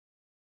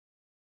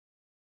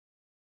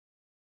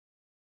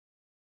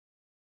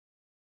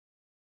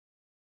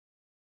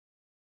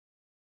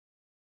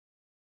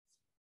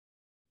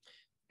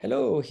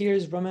Hello,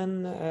 here's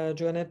Roman,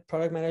 Joannette,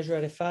 product manager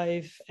at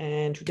F5,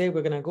 and today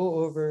we're going to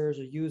go over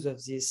the use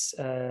of this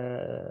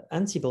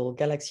Ansible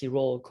Galaxy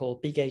role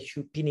called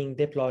BigIQ pinning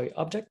deploy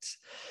objects,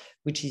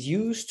 which is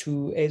used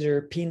to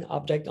either pin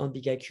object on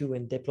BigIQ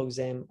and deploy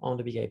them on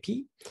the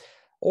BigIP,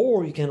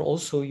 or you can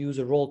also use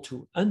a role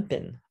to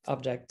unpin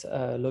object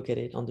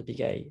located on the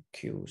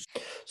BigIQ.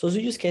 So the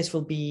use case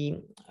will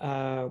be,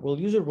 we'll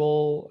use a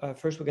role.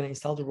 First, we're going to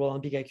install the role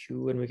on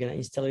BigIQ, and we're going to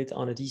install it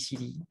on a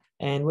DCD.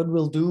 And what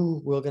we'll do,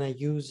 we're going to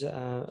use,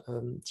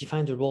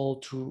 define the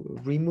role to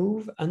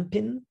remove,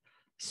 unpin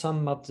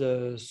some of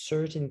the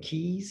certain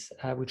keys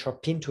which are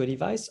pinned to a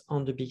device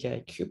on the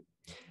BigIQ,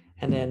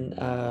 and then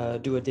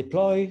do a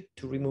deploy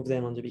to remove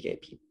them on the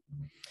BigIP.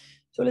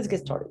 So let's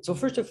get started. So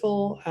first of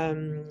all,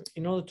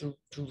 in order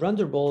to run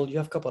the role, you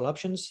have a couple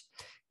options.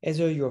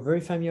 Either you're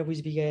very familiar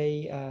with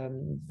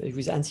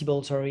with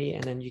Ansible, sorry,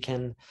 and then you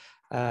can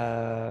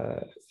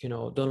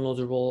download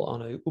the role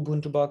on a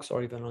Ubuntu box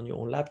or even on your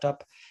own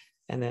laptop,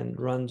 and then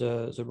run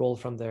the role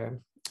from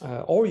there.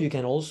 Or you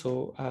can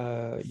also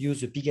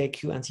use the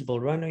BigIQ Ansible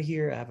runner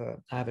here.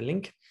 I have a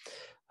link,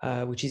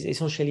 which is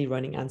essentially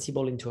running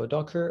Ansible into a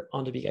Docker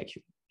on the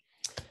BigIQ.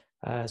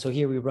 So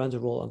here we run the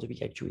role on the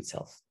BigIQ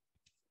itself.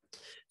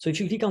 So if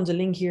you click on the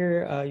link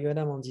here, you end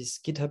up on this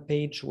GitHub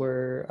page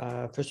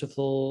where, first of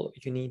all,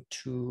 you need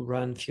to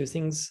run a few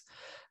things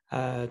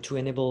to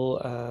enable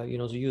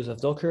the use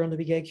of Docker on the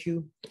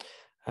BigIQ.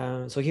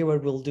 So here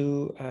what we'll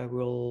do,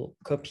 we'll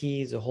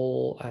copy the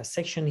whole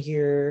section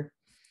here.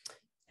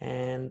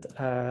 And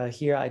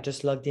here I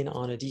just logged in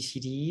on a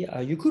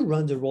DCD. You could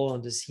run the role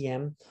on the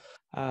CM.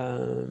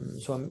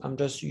 So I'm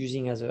just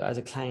using as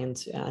a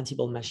client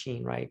Ansible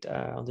machine, right,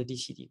 on the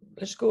DCD.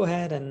 Let's go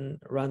ahead and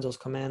run those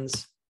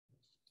commands.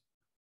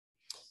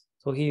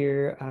 So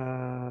here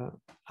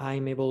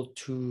I'm able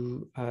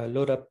to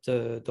load up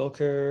the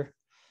Docker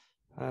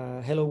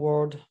hello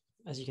world,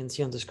 as you can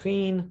see on the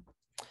screen.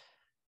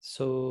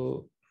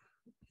 So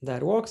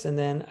that works. And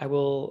then I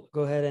will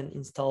go ahead and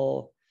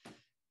install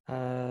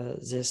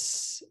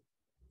this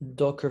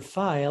Docker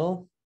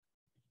file.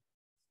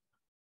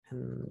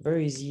 And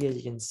very easy, as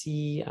you can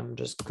see, I'm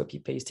just copy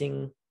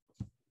pasting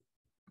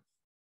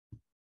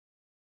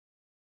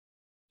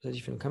the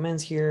different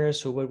commands here.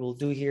 So what we'll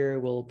do here,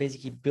 we'll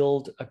basically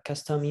build a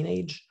custom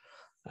image,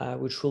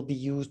 which will be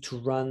used to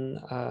run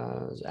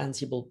the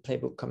Ansible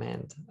Playbook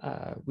command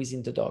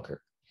within the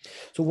Docker.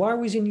 So why are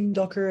we using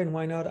Docker, and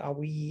why not are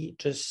we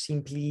just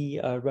simply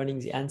running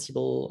the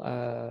Ansible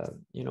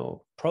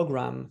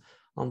program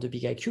on the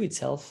BigIQ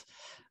itself?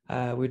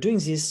 We're doing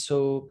this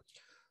so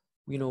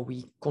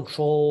we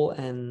control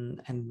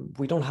and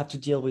we don't have to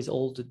deal with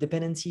all the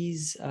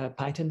dependencies,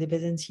 Python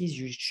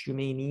dependencies which you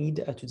may need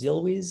to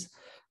deal with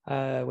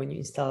when you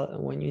install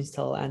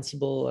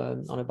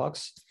Ansible on a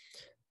box.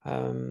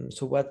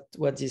 So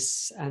what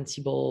this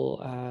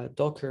Ansible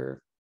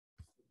Docker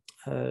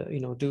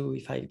do,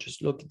 if I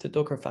just look at the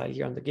Docker file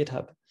here on the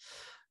GitHub,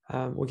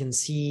 we can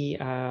see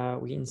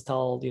we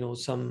installed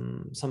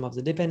some of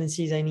the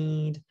dependencies I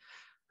need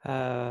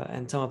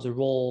and some of the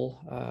role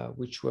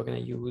which we're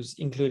going to use,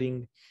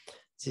 including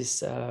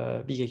this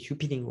BigIQ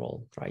pinning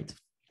role, right?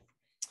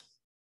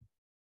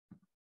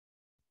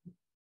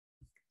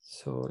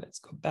 So let's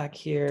go back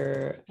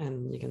here,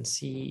 and you can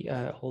see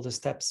all the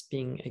steps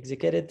being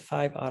executed,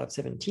 5 out of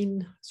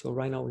 17. So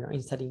right now we are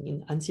installing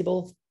in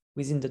Ansible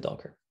within the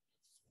Docker.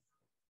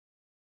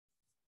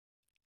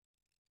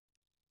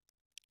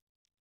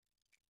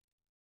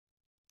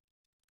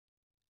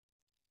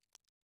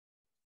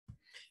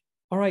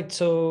 All right,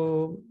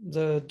 so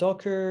the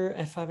Docker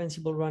F5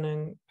 Ansible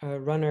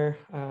runner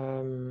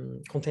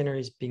container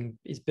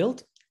is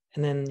built,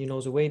 and then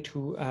the way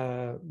to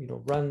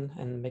run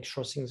and make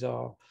sure things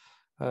are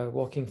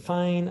working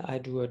fine. I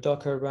do a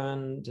Docker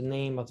run, the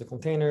name of the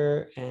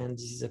container, and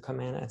this is a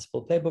command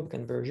Ansible Playbook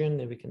and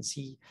version, and we can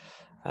see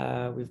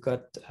we've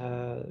got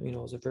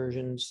the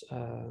versions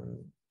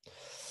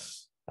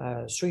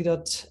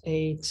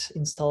 3.8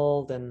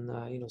 installed, and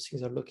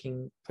things are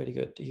looking pretty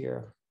good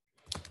here.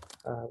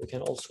 We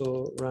can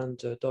also run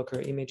the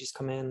Docker images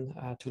command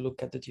to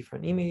look at the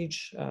different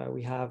image.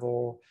 We have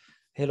our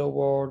hello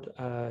world.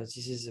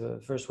 This is the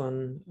first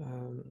one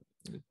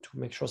to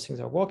make sure things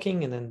are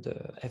working, and then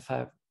the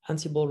F5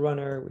 Ansible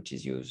runner, which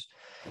is used,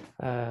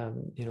 we're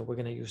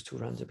going to use to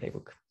run the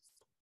playbook.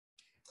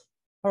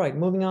 All right,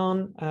 moving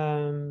on.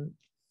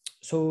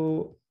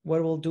 So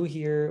what we'll do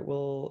here,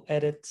 we'll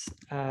edit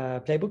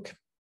playbook,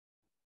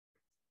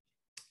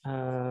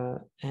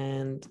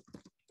 and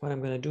what I'm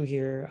going to do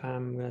here,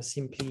 I'm going to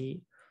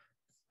simply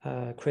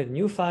create a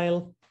new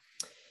file.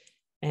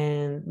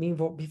 And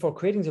before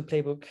creating the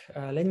playbook,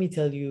 let me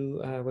tell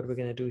you what we're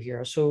going to do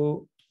here.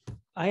 So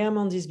I am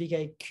on this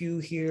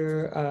BigIQ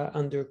here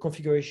under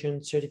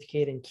configuration,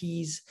 certificate, and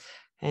keys.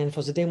 And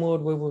for the demo,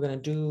 what we're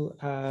going to do,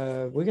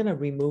 we're going to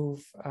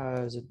remove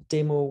the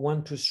demo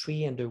 1, 2,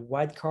 3 and the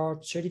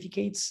wildcard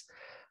certificates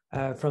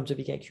from the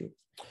BigIQ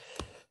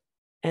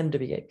and the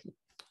BigIP.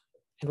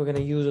 and we're going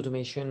to use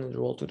automation and the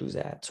role to do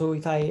that. So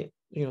if I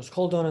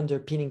scroll down under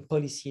pinning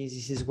policies,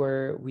 this is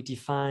where we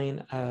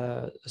define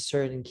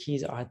certain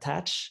keys are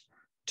attached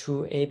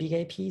to a big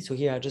IP. So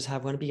here I just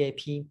have one big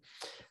IP.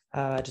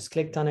 I just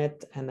clicked on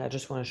it, and I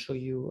just want to show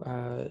you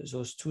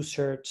those two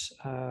certs,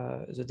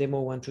 the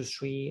demo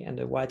 123 and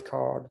the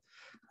wildcard,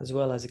 as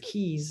well as the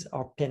keys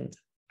are pinned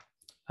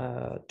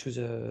to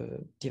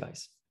the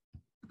device.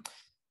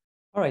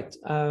 All right,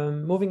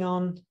 moving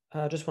on.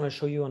 I just want to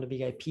show you on the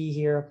big IP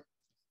here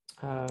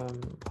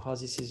how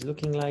this is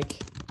looking like.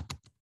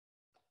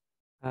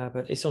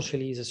 But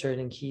essentially, the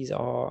certain keys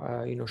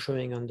are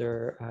showing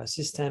under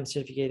system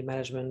certificate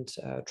management,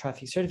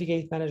 traffic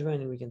certificate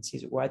management, and we can see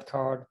the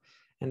wildcard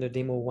and the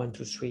demo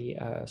 123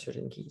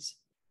 certain keys.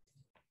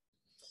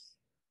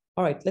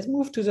 All right, let's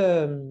move to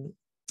the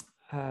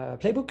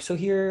playbook. So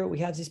here we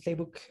have this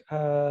playbook.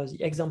 The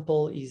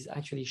example is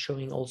actually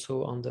showing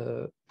also on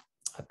the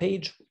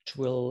page, which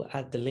will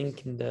add the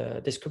link in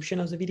the description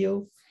of the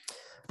video.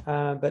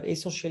 But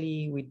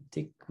essentially,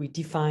 we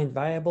define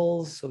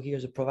variables. So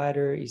here's the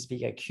provider is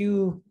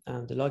VIQ,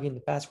 the login,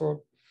 the password.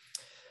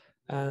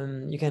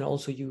 You can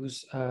also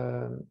use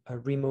a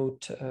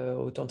remote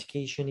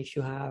authentication if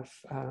you have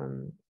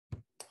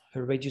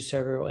a radio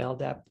server or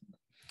LDAP.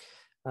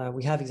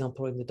 We have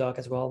example in the doc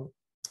as well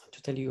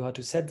to tell you how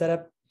to set that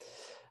up.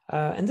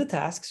 And the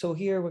task. So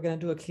here we're going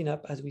to do a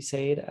cleanup, as we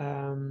said,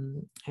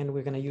 and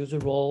we're going to use the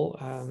role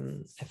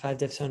F5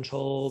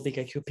 DevCentral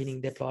BigIQ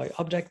pinning deploy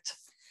object.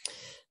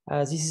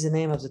 This is the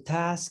name of the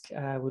task,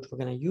 which we're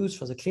going to use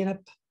for the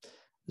cleanup.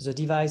 The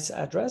device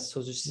address. So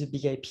this is a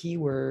big IP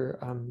where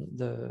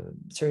the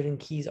certain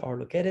keys are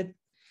located.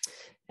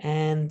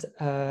 And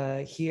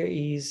here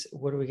is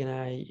where we're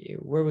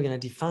gonna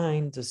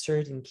define the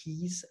certain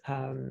keys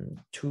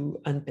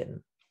to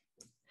unpin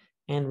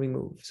and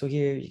remove. So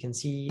here you can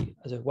see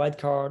the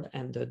wildcard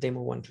and the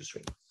demo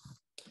 123.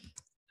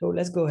 So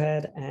let's go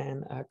ahead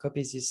and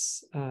copy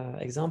this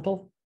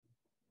example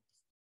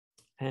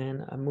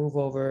and move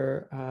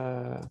over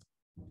to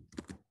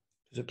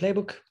the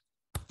playbook.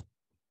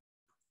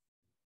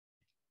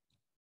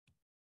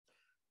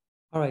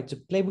 All right, the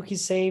playbook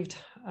is saved,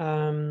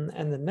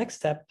 and the next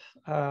step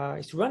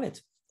is to run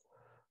it.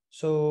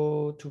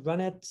 So to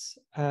run it,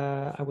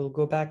 I will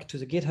go back to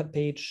the GitHub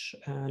page,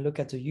 look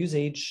at the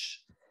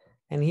usage,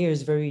 and here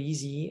is very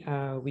easy.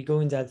 We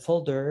go in that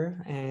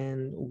folder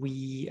and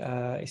we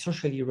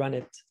essentially run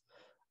it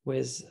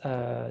with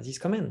this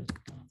command.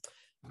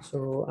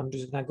 So I'm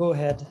just gonna go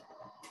ahead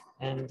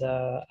and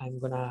I'm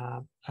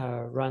gonna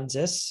run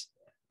this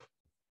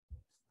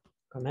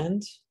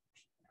command.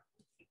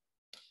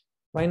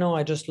 Right now,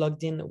 I just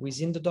logged in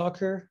within the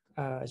Docker,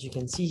 as you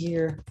can see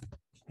here.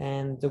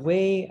 And the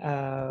way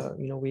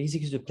we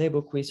execute the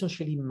playbook, we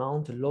essentially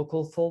mount a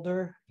local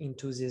folder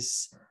into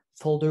this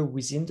folder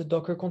within the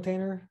Docker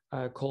container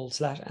called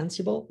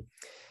 /Ansible.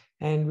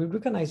 And we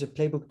recognize the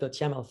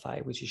playbook.yaml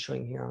file, which is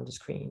showing here on the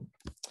screen.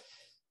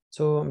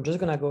 So I'm just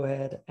going to go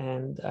ahead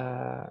and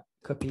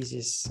copy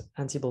this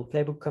Ansible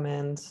playbook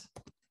command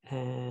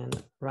and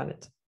run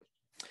it.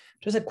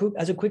 Just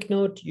as a quick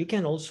note, you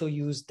can also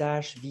use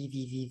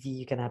 -vvvv.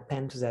 You can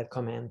append to that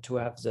command to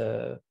have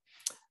the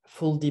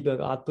full debug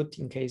output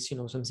in case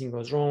something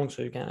goes wrong,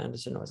 so you can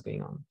understand what's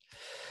going on.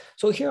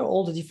 So here are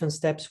all the different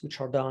steps which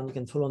are done. You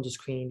can follow on the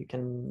screen. You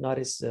can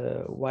notice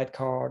the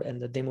wildcard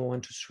and the demo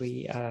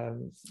 123,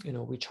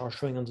 which are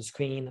showing on the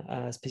screen,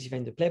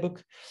 specifying the playbook,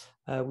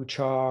 which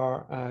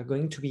are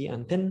going to be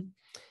unpinned.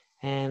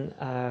 And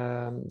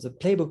the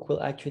playbook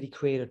will actually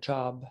create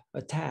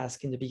a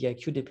task in the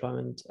BigIQ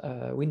deployment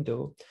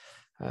window,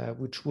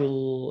 which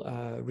will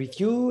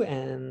review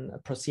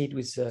and proceed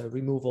with the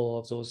removal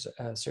of those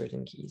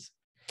certain keys.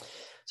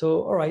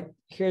 So, all right,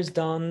 here's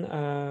done.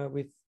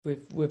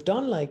 We've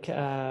done like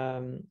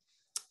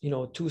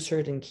 2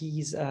 certain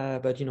keys,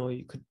 but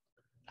you could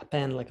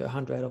append like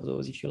 100 of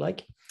those if you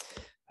like.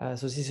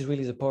 So this is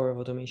really the power of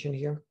automation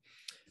here.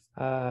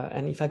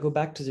 And if I go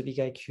back to the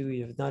BigIQ,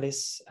 you've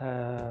noticed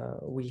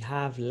we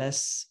have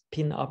less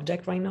pin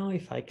object right now.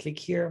 If I click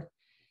here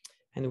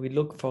and we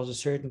look for the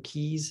certain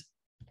keys,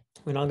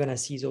 we're not going to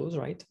see those,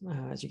 right?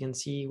 As you can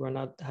see, we're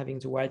not having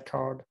the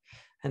wildcard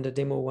and the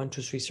demo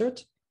 123 cert.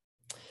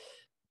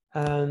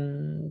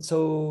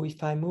 So if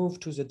I move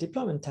to the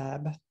deployment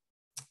tab,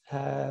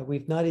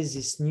 we've noticed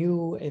this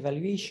new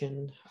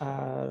evaluation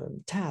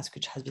task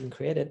which has been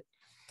created.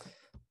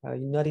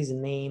 You notice the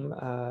name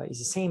is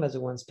the same as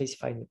the one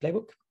specified in the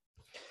playbook.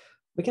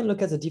 We can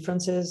look at the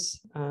differences.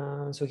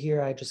 So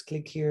here I just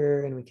click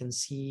here and we can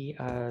see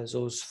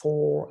those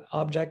 4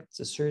 objects,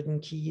 the certain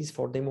keys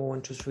for demo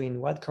 123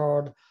 and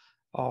wildcard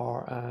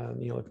are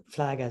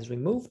flagged as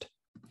removed.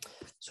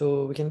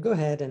 So we can go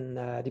ahead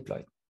and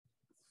deploy.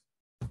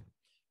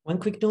 One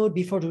quick note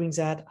before doing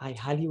that, I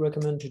highly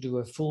recommend to do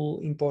a full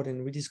import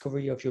and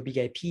rediscovery of your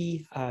BigIP.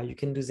 You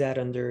can do that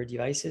under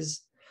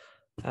devices.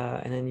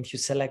 And then if you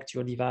select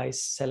your device,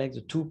 select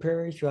the 2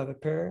 pair if you have a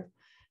pair,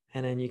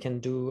 and then you can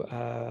do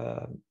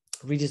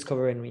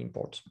rediscover and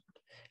re-import.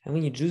 And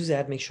when you do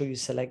that, make sure you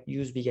select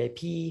use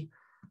BigIP,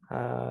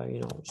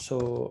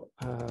 So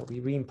we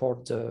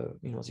re-import the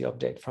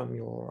update from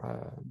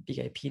your big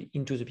IP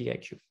into the big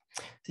IQ.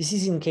 This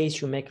is in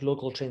case you make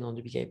local chain on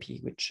the big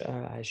IP, which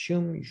I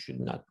assume you should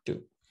not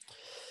do.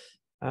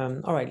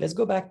 All right, let's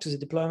go back to the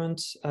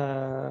deployment.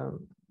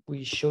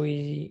 We show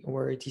you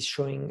where it is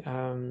showing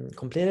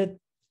completed,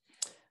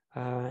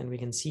 and we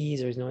can see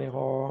there is no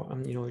error.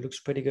 It looks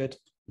pretty good.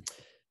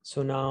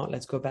 So now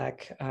let's go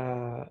back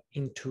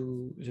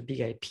into the big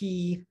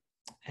IP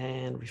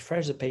and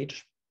refresh the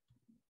page,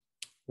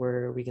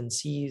 where we can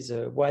see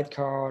the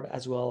wildcard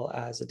as well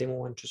as the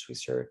demo and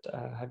choose cert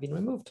have been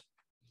removed.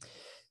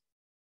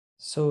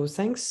 So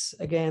thanks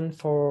again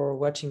for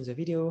watching the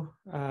video.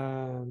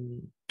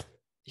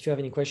 If you have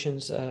any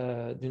questions,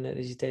 do not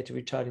hesitate to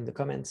reach out in the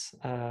comments,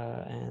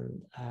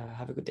 and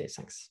have a good day.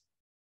 Thanks.